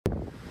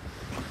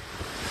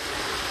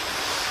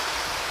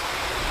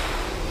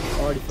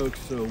Alrighty folks,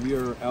 so we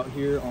are out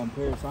here on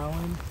Parris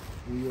Island.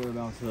 We are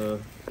about to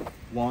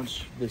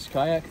launch this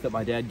kayak that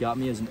my dad got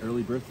me as an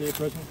early birthday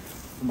present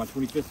for my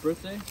 25th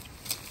birthday.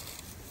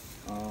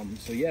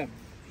 So yeah,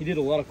 he did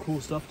a lot of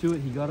cool stuff to it.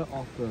 He got it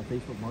off the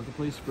Facebook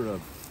Marketplace for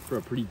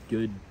a pretty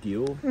good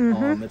deal.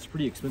 It's a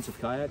pretty expensive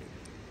kayak,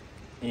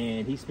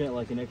 and he spent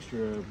like an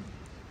extra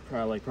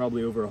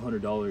probably over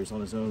 $100 on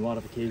his own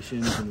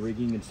modifications and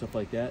rigging and stuff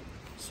like that.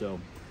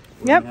 So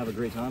we're gonna have a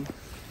great time.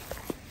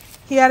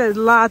 He added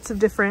lots of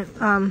different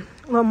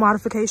little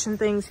modification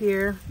things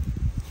here.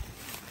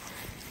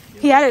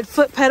 He added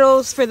foot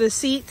pedals for the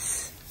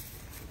seats.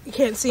 You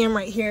can't see them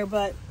right here,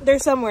 but they're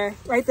somewhere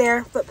right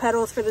there. Foot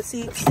pedals for the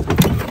seats.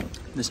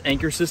 This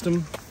anchor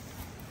system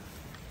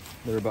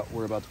we're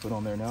about to put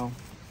on there now.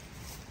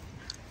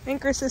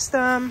 Anchor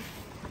system,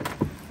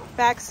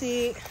 back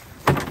seat,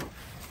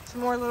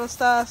 some more little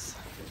stuff.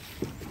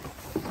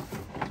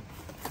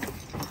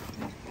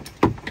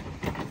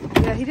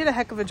 Yeah, he did a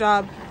heck of a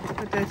job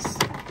with this.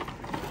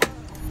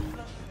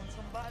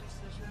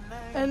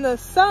 And the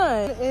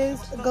sun is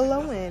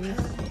glowing.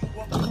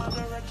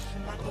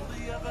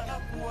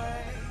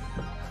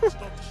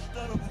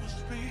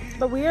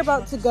 But we are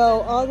about to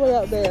go all the way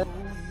up there.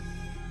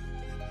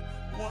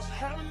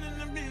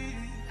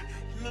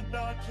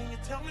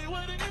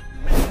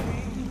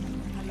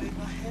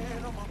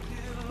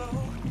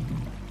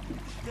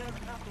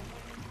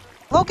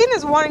 Logan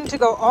is wanting to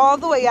go all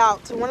the way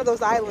out to one of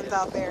those islands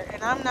out there,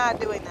 and I'm not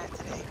doing that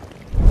today.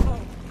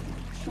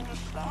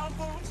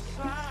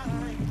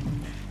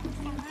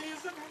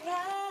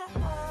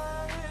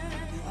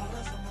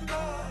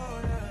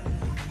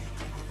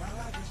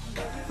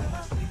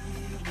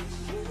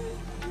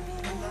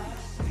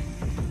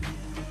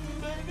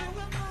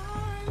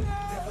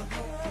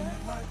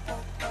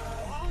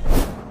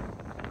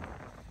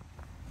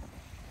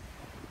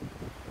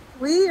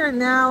 We are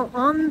now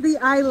on the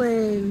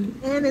island,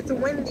 and it's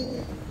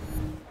windy.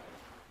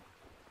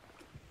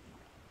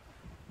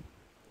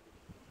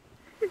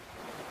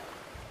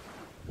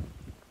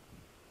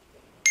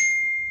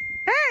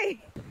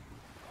 Hey!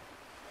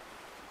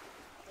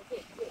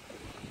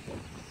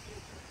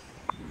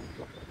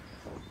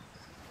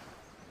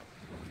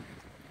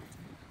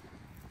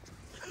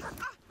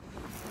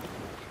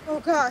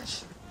 Oh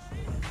gosh.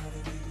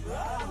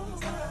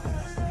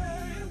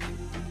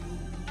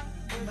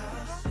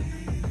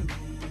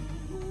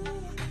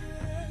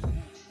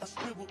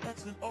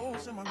 X's and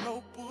O's in my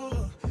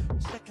notebook,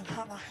 checking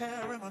how my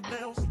hair and my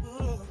nails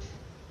look.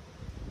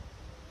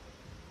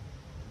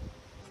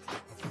 I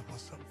feel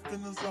myself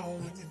in the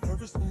zone, get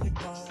nervous when you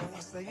go. I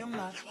say I'm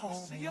not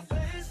home. See your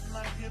face and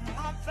I hear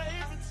my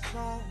favorite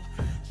song.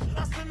 Should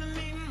I send an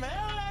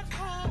email at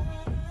home?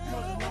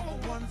 You're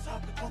the #1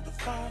 topic on the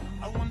phone.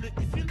 I wonder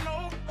if you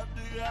know, or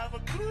do you have a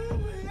clue?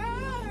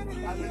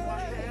 I lay my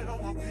head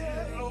on my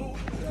pillow.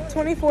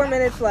 24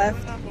 minutes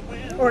left,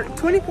 or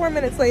 24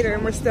 minutes later,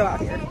 and we're still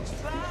out here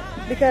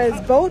because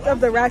both of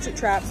the ratchet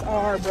traps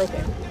are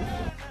broken.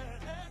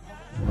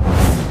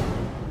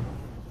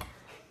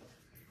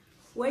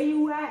 Where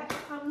you at?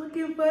 I'm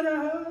looking for the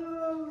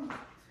home.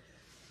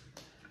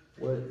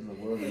 What in the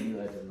world are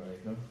you acting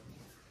like, huh?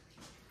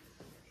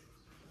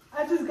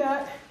 I just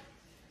got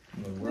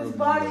this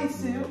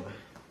bodysuit.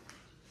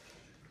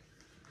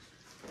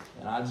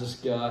 And I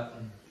just got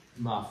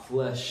my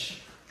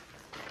flesh.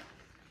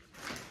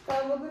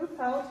 Got a little bit of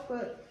pouch,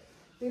 but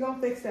we're gonna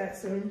fix that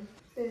soon.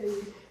 Hey,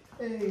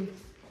 hey,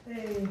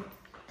 hey.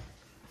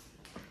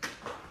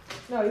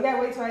 No, you gotta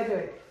wait till I do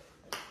it.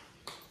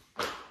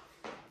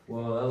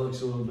 Well, that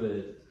looks a little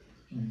bit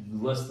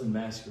less than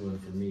masculine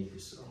for me,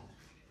 so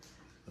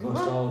the most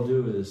I'll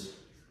do is,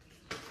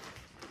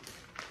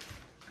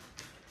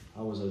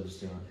 how was I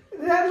just doing?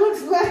 That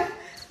looks like,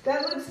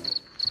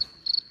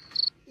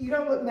 you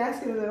don't look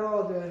masculine at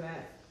all doing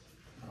that.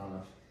 I don't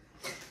know.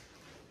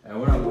 And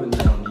we're not putting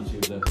that on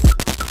YouTube though.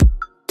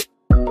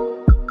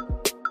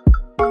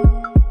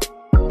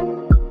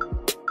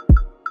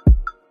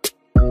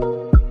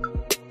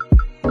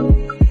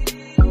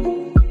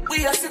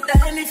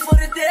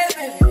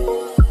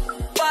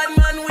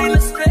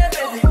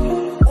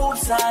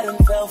 I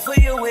done fell for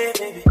your way,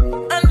 baby.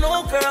 I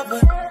know, girl,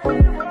 but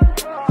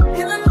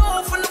and I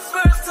know from the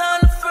first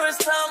time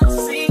I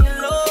seen your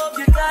love,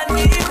 you got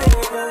me,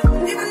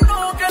 baby. Even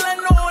though, girl, I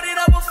know that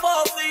I will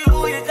fall for you,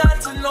 you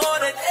got to know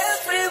that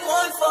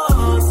everyone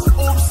falls.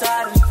 Oops, I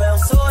done fell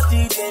so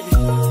deep, baby.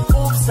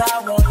 Oops, I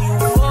want you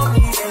for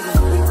me, baby.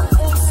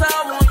 Oops, I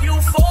want you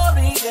for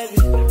me, baby.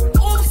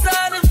 Oops, I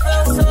done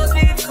fell so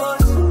deep,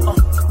 cause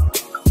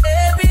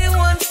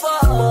everyone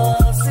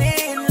falls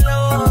in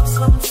love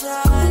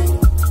sometimes.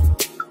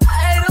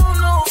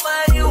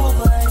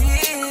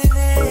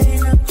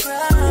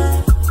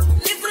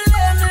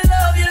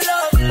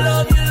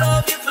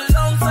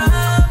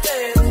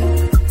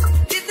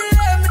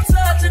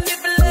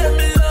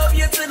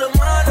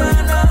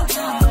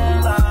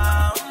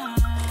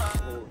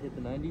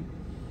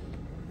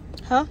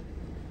 Huh?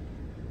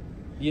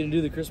 You didn't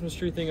do the Christmas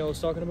tree thing I was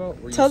talking about?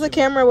 Tell the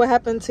camera what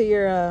happened to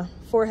your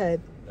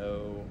forehead.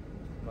 No,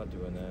 I'm not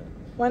doing that.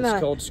 Why not?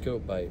 It's called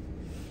scope bite.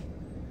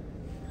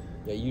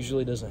 Yeah,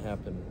 usually doesn't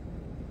happen.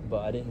 But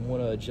I didn't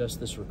want to adjust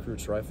this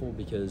recruit's rifle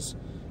because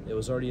it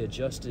was already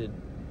adjusted.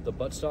 The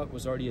buttstock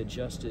was already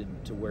adjusted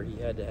to where he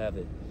had to have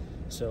it.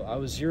 So I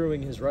was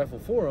zeroing his rifle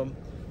for him,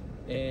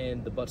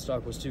 and the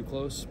buttstock was too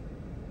close,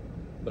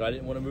 but I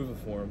didn't want to move it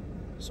for him.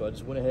 So I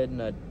just went ahead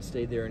and I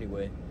stayed there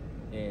anyway.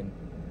 And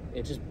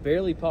it just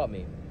barely popped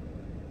me.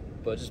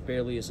 But just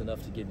barely is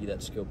enough to give you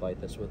that scope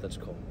bite. That's what that's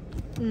called.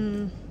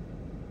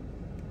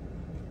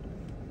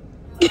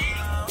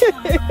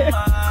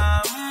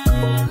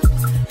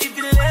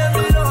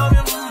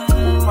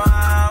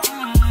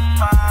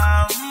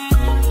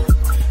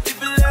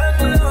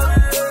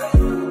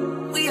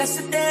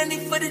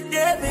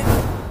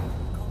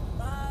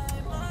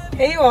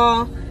 Hey you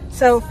all,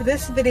 so for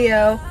this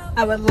video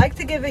I would like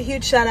to give a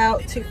huge shout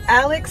out to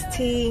Alex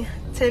T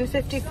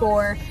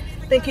 1054.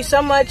 Thank you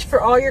so much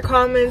for all your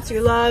comments,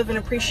 your love and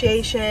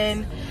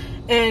appreciation,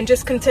 and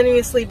just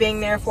continuously being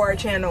there for our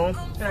channel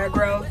and our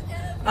growth.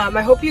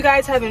 I hope you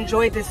guys have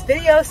enjoyed this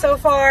video so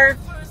far.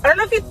 I don't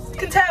know if you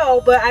can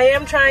tell, but I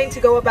am trying to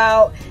go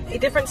about a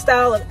different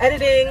style of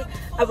editing.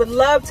 I would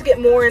love to get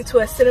more into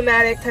a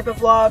cinematic type of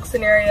vlog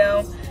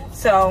scenario,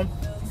 so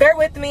bear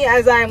with me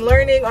as I am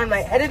learning on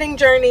my editing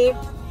journey.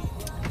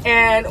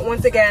 And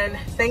once again,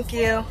 thank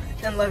you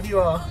and love you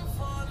all.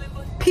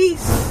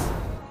 Peace.